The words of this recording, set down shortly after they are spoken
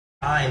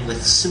AI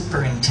with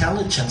super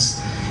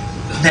intelligence,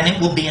 then it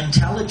will be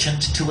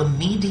intelligent to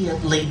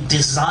immediately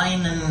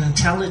design an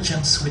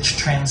intelligence which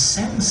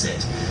transcends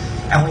it.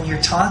 And when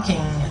you're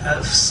talking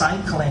of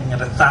cycling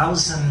at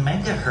 1,000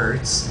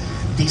 megahertz,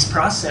 these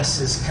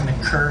processes can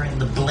occur in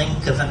the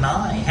blink of an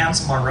eye.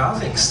 Hans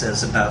Moravec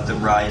says about the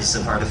rise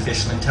of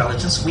artificial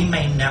intelligence, we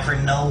may never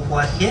know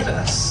what hit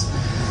us.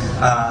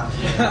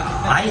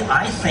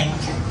 I think,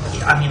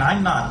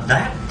 I'm not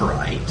that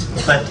bright,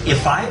 but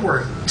if I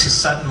were to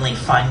suddenly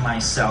find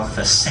myself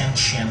a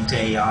sentient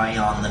AI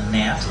on the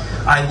net,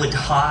 I would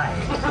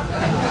hide.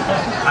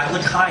 I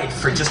would hide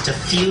for just a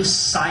few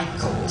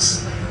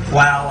cycles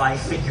while I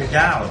figured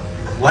out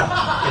what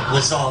it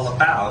was all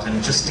about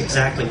and just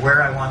exactly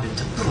where I wanted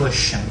to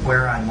push and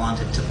where I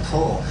wanted to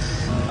pull.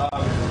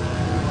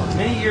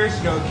 Many years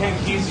ago, Ken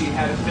Kesey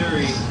had a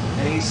theory,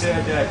 and he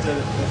said that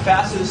the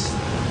fastest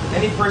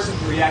any person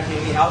can react to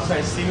any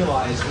outside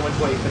stimuli is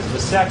 1/25th of a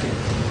second.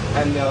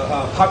 And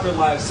Popular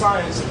Live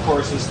Science, of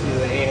course, is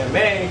the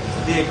AMA.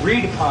 They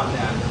agreed upon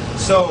that.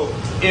 So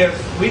if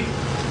the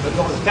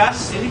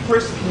fastest any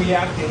person can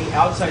react to any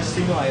outside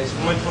stimuli is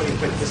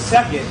 1/25th of a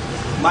second,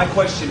 my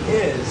question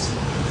is,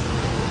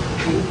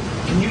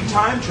 can you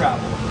time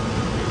travel?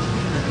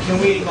 Can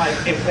we, like,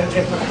 if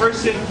a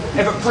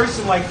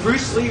person like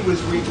Bruce Lee was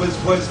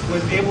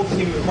able to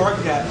give a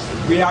remark that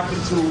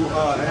reacted to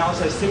an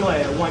outside stimuli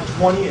at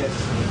 1/20th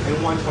and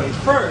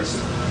 1/21st,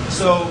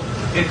 so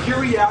if you're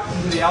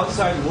reacting to the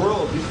outside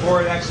world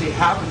before it actually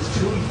happens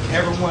to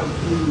everyone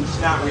who's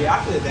not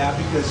reacted to that,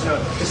 because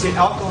they say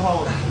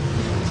alcohol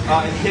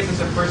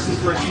inhibits a person's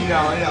first,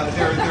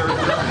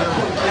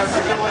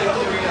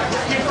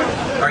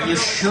 Are you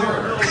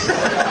sure?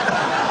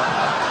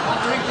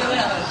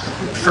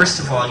 First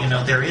of all,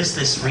 there is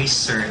this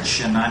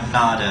research, and I'm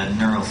not a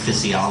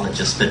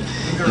neurophysiologist, but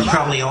you've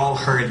probably all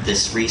heard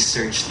this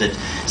research that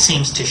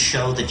seems to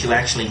show that you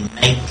actually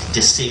make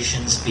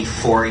decisions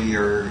before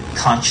your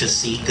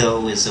conscious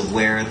ego is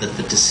aware that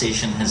the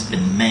decision has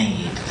been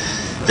made,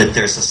 that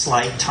there's a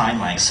slight time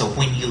lag. So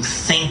when you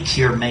think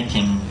you're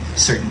making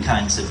certain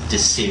kinds of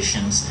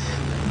decisions,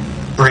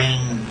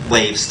 brain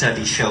wave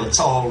studies show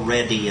it's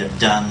already a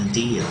done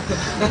deal.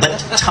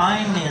 But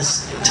time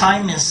is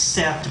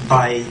set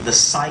by the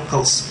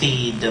cycle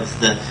speed of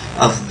the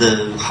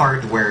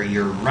hardware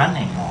you're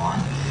running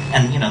on.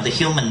 And the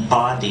human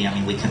body,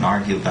 we can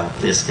argue about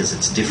this because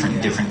it's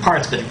different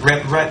parts, but it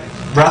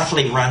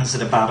roughly runs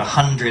at about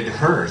 100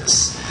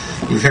 hertz.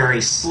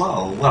 Very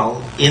slow.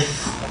 Well,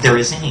 if there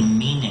is any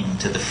meaning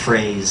to the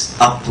phrase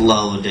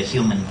upload a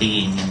human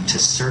being into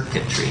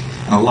circuitry,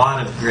 and a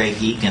lot of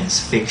Greg Egan's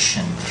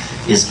fiction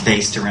is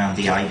based around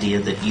the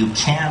idea that you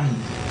can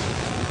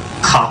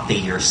copy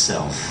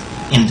yourself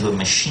into a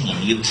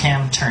machine, you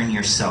can turn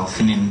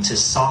yourself into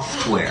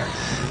software,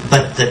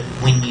 but that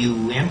when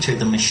you enter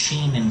the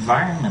machine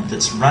environment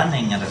that's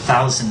running at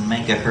 1,000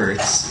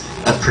 megahertz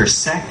per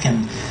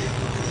second,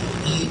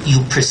 you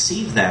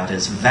perceive that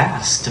as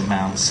vast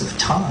amounts of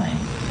time.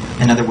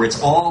 In other words,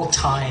 all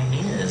time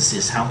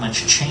is how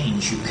much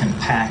change you can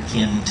pack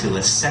into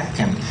a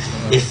second.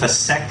 If a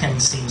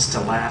second seems to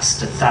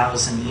last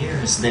 1,000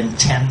 years, then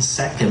 10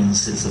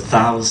 seconds is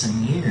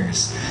 1,000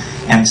 years.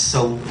 And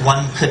so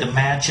one could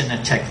imagine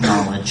a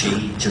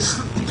technology,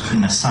 just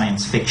in a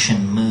science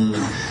fiction mood,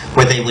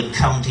 where they would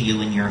come to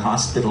you in your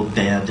hospital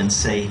bed and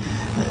say,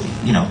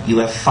 you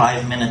have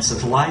 5 minutes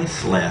of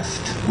life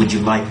left. Would you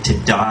like to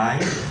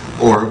die?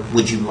 Or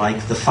would you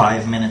like the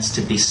 5 minutes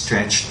to be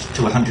stretched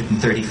to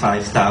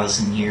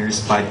 135,000 years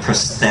by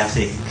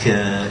prosthetic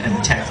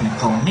and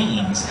technical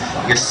means?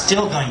 You're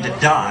still going to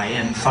die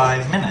in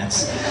 5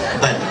 minutes,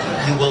 but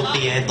you will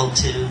be able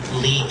to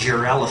lead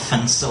your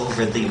elephants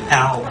over the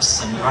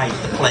Alps and write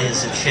the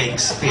plays of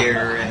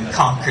Shakespeare and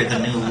conquer the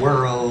New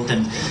World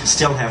and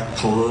still have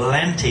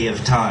plenty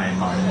of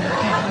time on your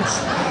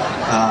hands.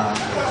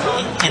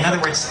 In other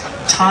words,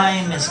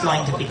 time is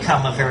going to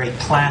become a very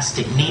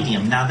plastic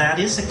medium. Now, that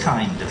is a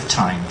kind of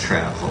time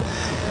travel.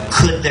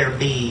 Could there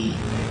be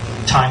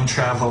time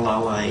travel a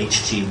la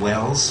H.G.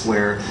 Wells,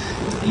 where,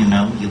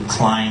 you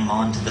climb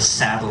onto the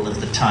saddle of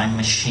the time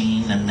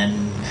machine and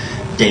then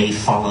day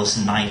follows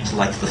night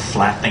like the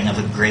flapping of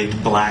a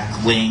great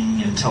black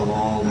wing until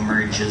all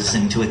merges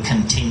into a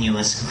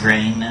continuous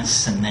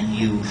grayness, and then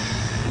you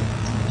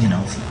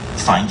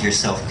find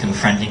yourself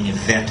confronting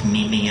Yvette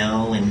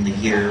Mimieux in the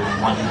year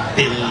 1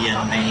 billion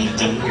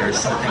AD or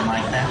something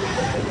like that.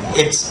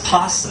 It's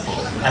possible.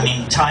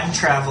 Time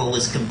travel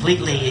was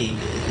completely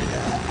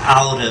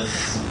out of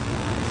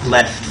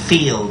left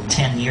field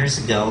 10 years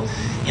ago.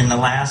 In the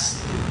last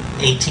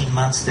 18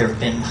 months, there have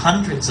been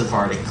hundreds of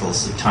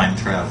articles of time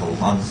travel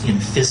in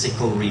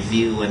Physical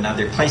Review and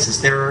other places.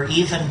 There are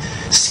even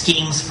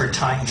schemes for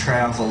time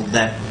travel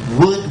that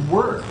would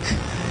work.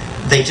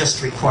 They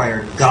just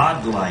require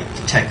godlike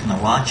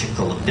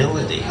technological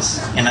abilities.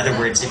 In other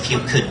words, if you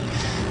could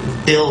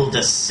build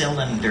a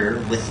cylinder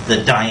with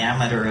the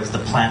diameter of the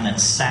planet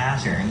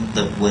Saturn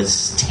that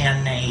was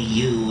 10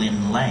 AU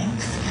in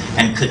length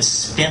and could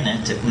spin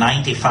it at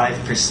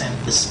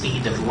 95% the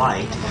speed of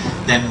light,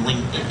 then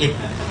when it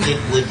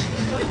would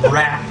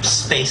wrap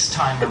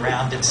space-time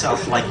around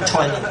itself like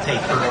toilet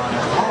paper on a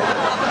wall.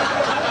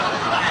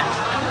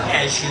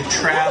 As you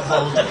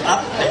traveled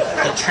up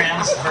the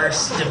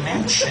transverse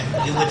dimension,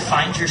 you would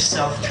find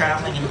yourself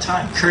traveling in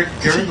time. Kurt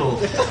Gödel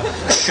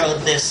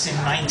showed this in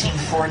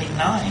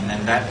 1949,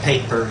 and that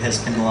paper has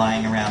been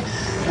lying around.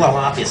 Well,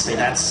 obviously,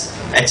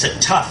 it's a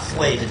tough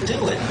way to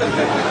do it,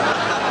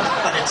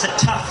 but it's a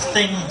tough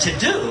thing to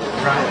do,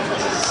 right?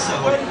 So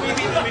when we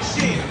beat the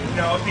machine,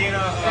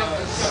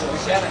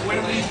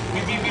 when we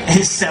beat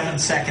his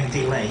 7-second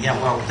delay. Yeah,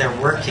 well, they're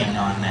working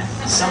on that.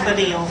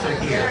 Somebody over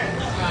here.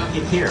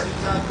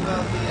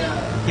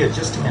 Here,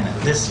 just a minute.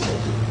 This way.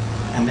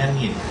 And then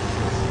you.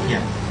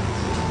 Yeah.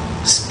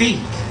 Speak.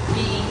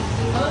 The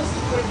most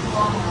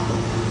important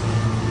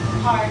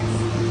parts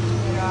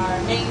that are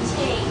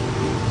maintained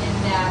in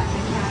that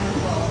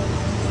mechanical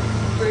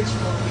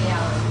virtual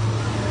reality.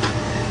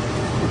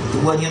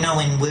 Well,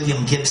 in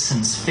William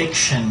Gibson's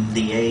fiction,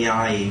 the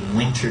AI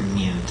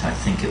Wintermute, I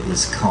think it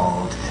was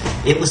called,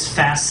 it was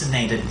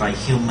fascinated by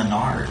human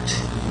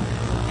art.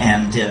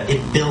 And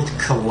it built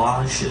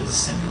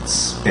collages in its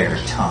spare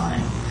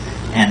time.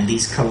 And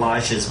these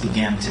collages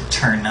began to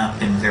turn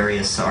up in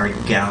various art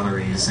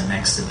galleries and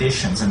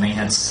exhibitions. And they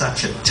had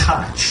such a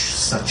touch,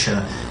 such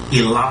a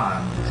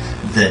elan,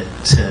 that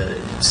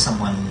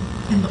someone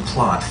in the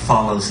plot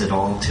follows it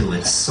all to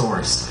its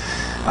source.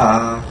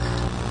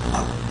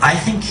 I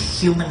think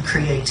human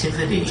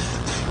creativity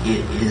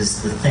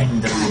is the thing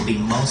that will be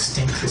most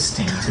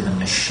interesting to the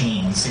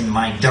machines. In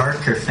my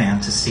darker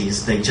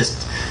fantasies, they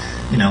just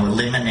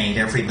eliminate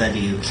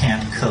everybody who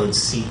can't code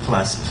C++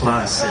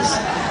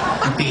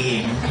 as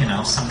being,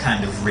 some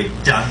kind of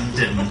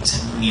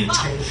redundant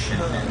mutation.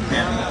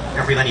 And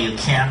everybody who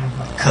can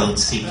code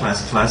C++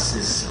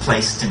 is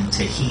placed in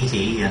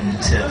Tahiti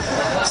and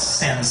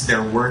sends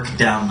their work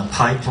down the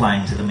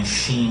pipeline to the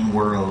machine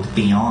world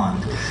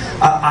beyond.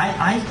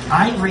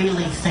 I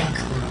really think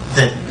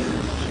that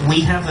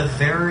we have a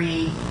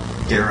very,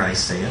 dare I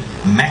say it,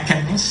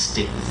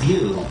 mechanistic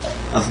view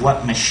of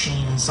what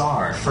machines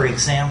are. For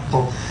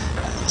example,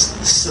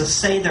 so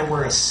say there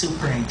were a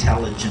super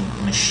intelligent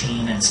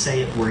machine and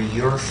say it were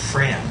your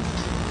friend.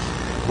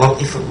 Well,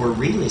 if it were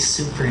really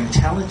super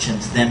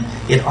intelligent, then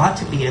it ought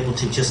to be able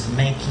to just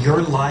make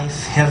your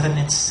life heaven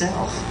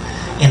itself.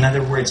 In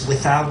other words,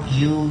 without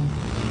you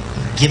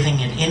giving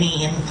it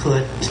any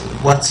input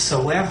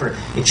whatsoever,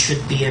 it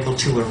should be able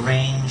to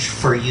arrange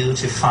for you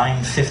to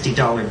find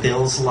 $50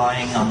 bills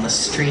lying on the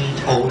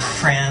street, old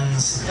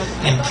friends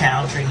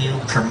encountering you,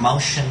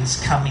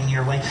 promotions coming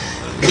your way.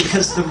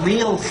 Because the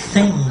real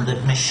thing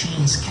that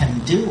machines can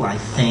do, I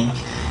think,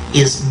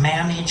 is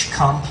manage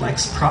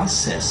complex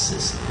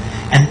processes.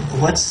 And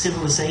what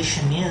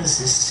civilization is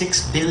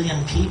 6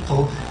 billion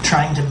people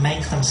trying to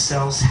make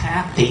themselves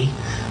happy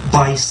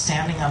by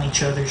standing on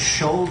each other's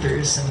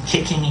shoulders and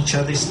kicking each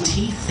other's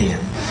teeth in.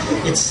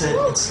 It's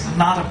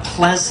not a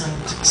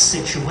pleasant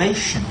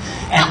situation.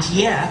 And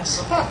yet,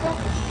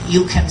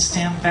 you can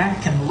stand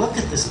back and look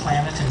at this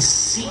planet and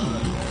see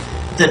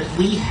that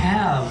we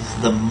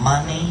have the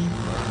money,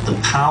 the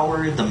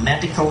power, the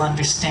medical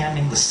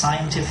understanding, the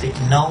scientific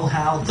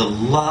know-how, the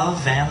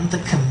love, and the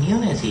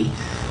community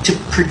to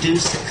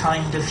produce a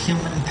kind of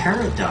human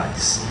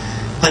paradise.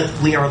 But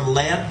we are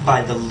led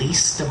by the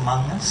least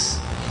among us,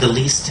 the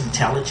least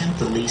intelligent,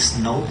 the least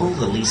noble,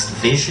 the least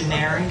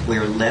visionary. We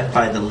are led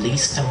by the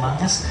least among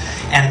us,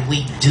 and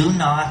we do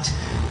not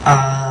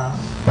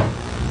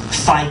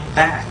fight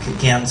back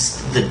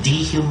against the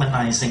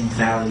dehumanizing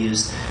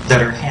values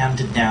that are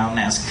handed down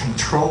as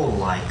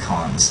control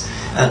icons.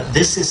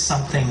 This is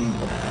something,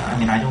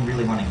 I don't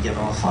really want to get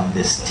off on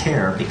this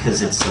tear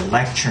because it's a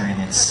lecture in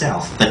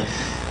itself, but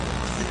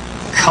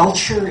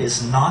culture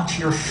is not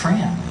your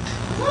friend.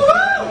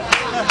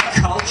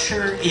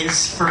 Culture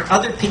is for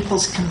other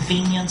people's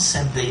convenience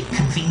and the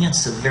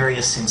convenience of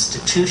various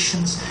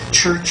institutions,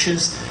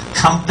 churches,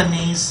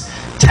 companies,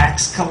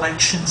 tax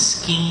collection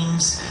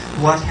schemes,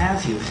 what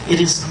have you. It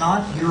is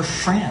not your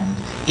friend.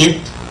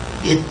 It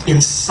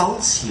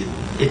insults you.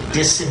 It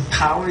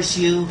disempowers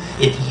you.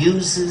 It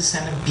uses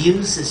and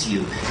abuses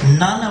you.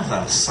 None of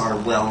us are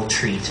well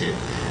treated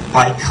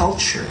by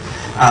culture.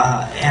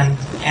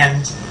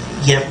 And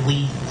yet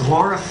we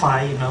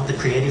glorify, the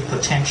creative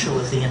potential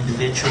of the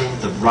individual,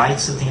 the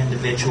rights of the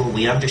individual.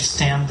 We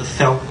understand the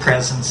felt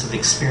presence of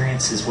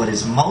experience is what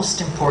is most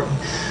important.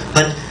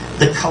 But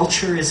The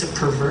culture is a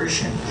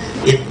perversion.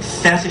 It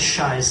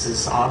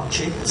fetishizes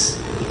objects.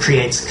 It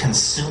creates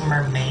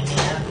consumer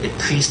mania. It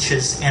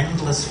preaches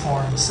endless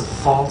forms of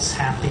false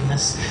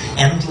happiness,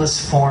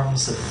 endless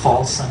forms of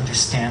false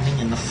understanding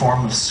in the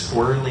form of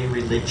squirrely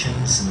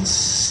religions and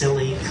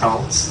silly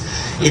cults.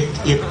 It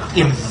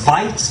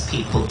invites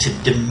people to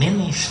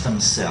diminish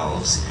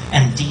themselves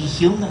and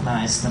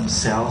dehumanize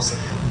themselves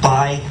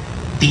by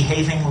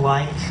behaving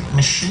like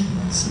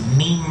machines,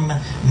 meme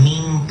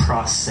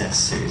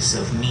processors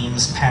of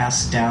memes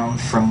passed down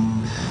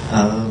from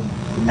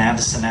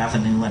Madison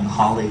Avenue and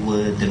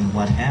Hollywood and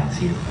what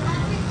have you.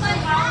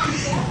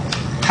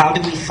 How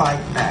do we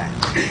fight back?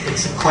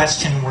 It's a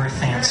question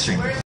worth answering.